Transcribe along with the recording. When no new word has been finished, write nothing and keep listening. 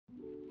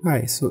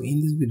Hi, so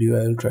in this video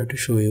I will try to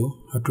show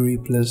you how to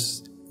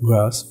replace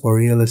grass for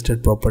real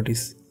estate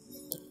properties.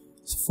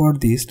 So for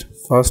this,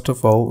 first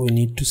of all we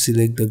need to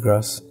select the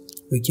grass.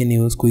 We can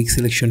use quick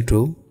selection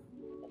tool.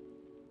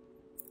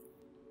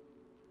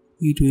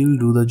 It will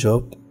do the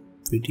job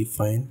pretty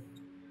fine.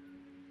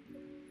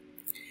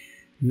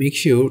 Make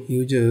sure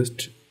you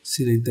just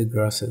select the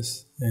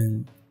grasses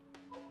and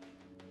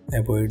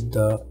avoid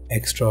the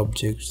extra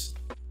objects.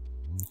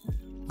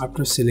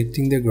 After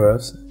selecting the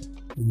grass,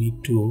 we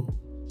need to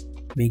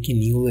make a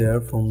new layer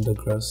from the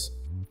grass.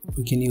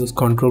 We can use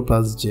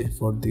Ctrl+J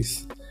for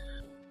this.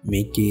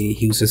 Make a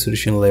hue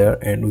saturation layer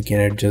and we can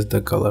adjust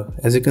the color.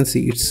 As you can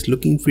see, it's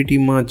looking pretty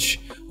much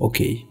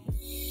okay.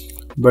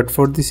 But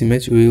for this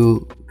image we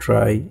will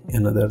try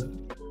another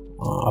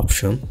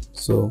option.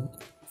 So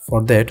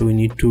for that we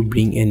need to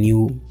bring a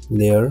new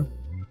layer,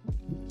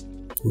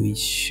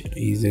 which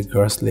is a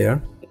grass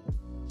layer,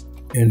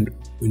 and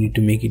we need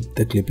to make it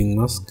the clipping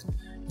mask,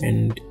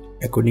 and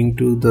according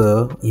to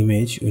the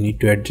image we need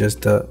to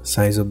adjust the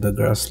size of the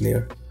grass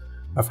layer.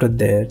 After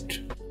that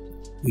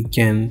we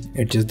can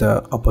adjust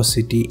the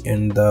opacity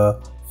and the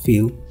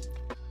fill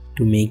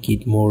to make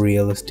it more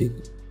realistic.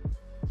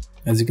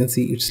 As you can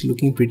see, it's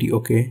looking pretty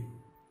okay,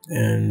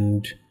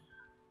 and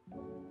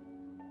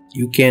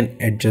you can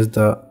adjust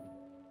the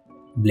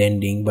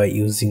blending by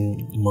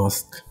using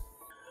mask.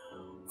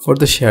 For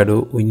the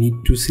shadow we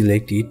need to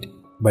select it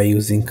by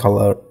using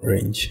color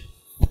range.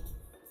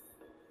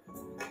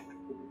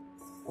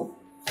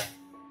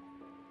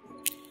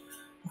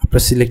 After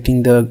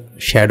selecting the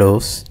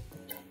shadows,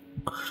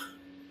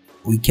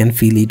 we can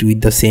fill it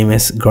with the same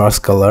as grass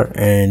color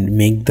and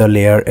make the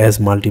layer as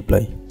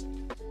multiply,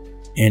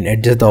 and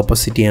adjust the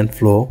opacity and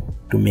flow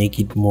to make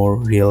it more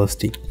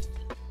realistic.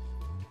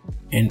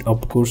 And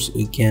of course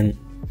we can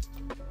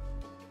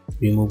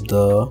remove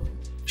the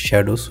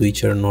shadows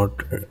which are not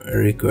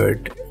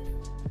required,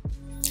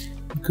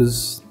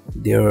 because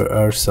there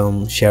are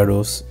some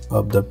shadows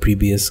of the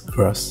previous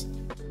grass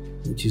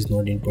which is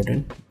not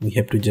important. We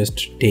have to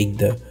just take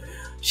the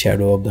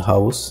shadow of the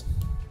house,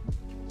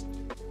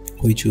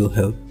 which will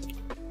help.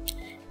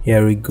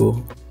 Here we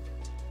go.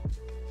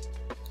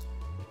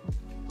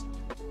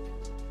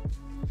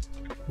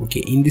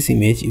 Okay, in this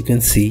image you can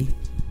see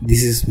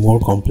this is more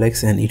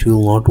complex and it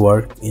will not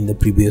work in the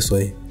previous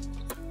way.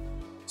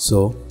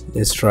 So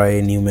let's try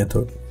a new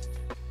method.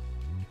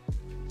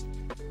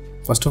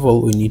 First of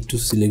all we need to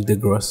select the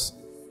grass.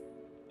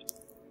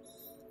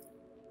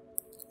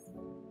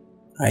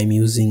 I'm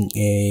using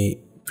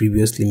a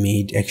previously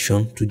made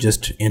action to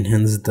just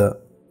enhance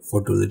the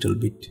photo a little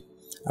bit.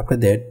 After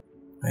that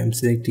I'm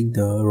selecting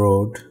the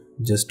road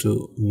just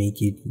to make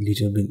it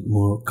little bit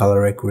more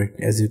color accurate.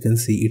 As you can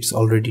see, it's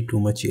already too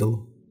much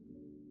yellow.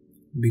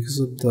 Because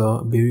of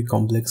the very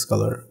complex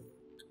color,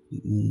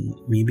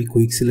 maybe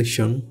quick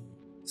selection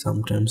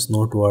sometimes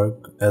not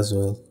work as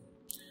well.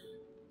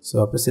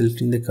 So after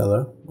selecting the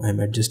color, I'm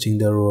adjusting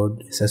the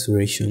road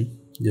saturation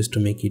just to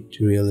make it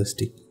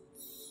realistic,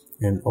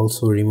 and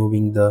also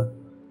removing the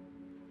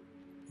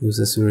hue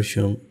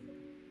saturation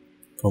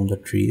from the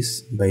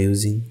trees by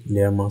using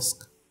layer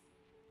mask.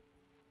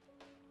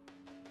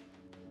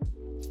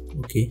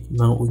 Okay,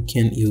 now we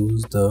can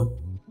use the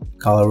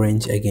color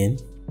range again.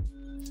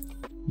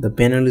 The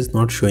panel is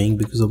not showing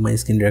because of my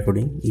screen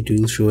recording. It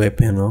will show a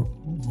panel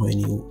when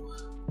you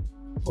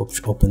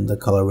open the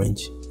color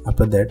range.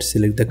 After that,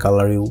 select the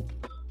color you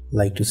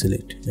like to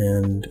select,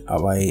 and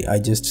I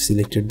just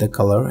selected the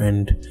color,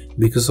 and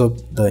because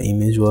of the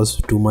image was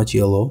too much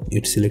yellow,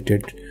 it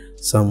selected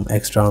some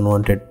extra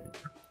unwanted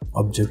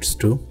objects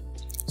too.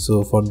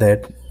 So for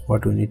that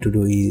what we need to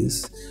do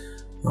is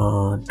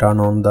turn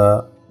on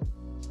the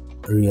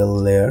real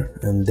layer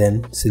and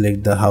then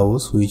select the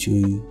house which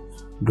we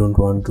don't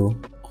want to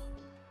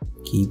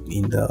keep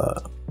in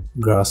the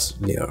grass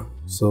layer.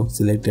 So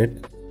select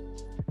it.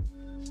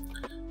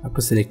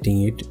 After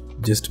selecting it,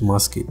 just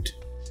mask it.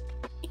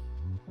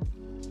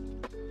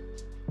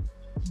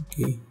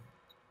 Okay,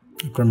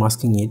 after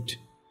masking it,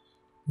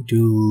 it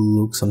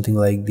will look something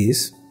like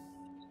this.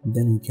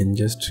 Then we can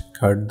just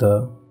cut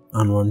the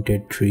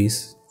unwanted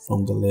trees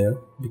from the layer,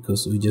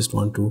 because we just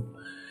want to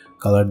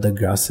color the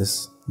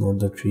grasses, not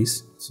the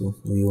trees. So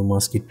we will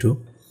mask it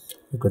too.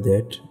 After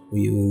that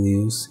we will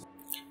use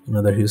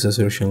another hue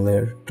saturation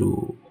layer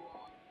to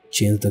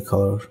change the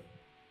color,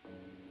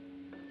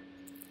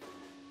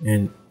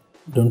 and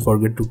don't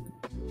forget to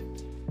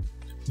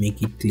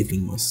make it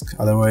clipping mask,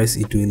 otherwise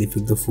it will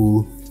affect the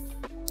full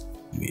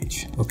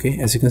image. Okay,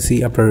 as you can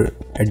see, after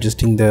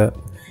adjusting the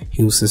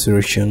hue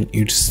saturation,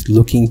 it's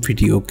looking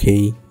pretty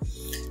okay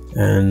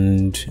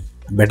and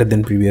better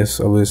than previous.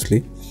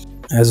 Obviously,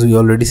 as we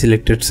already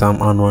selected some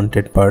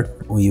unwanted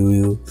part, we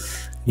will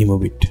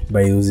remove it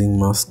by using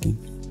masking,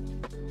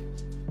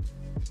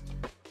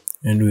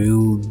 and we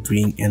will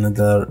bring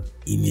another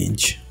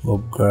image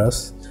of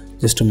grass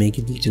just to make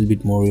it a little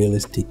bit more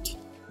realistic.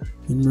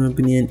 In my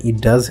opinion, it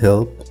does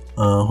help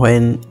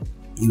when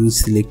you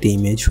select an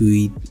image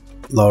with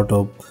lot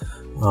of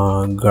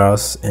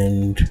grass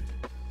and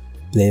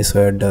place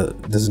where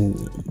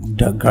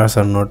the grass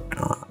are not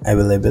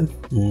available.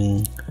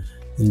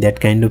 In that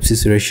kind of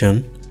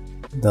situation,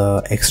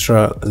 the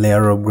extra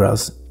layer of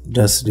grass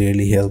does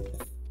really help.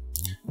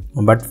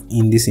 But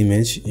in this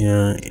image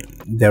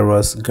there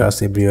was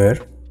grass everywhere.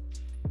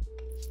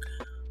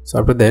 So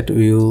after that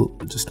we will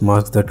just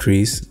mark the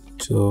trees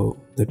so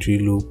the tree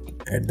look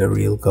at the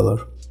real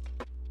color,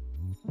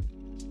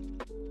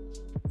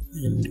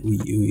 and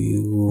we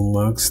will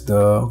marks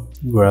the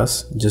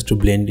grass just to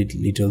blend it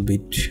little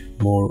bit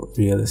more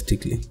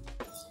realistically.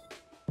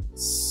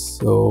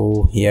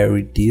 So here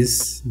it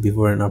is,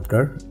 before and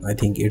after. I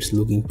think it's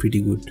looking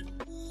pretty good.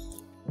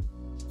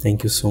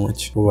 Thank you so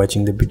much for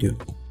watching the video.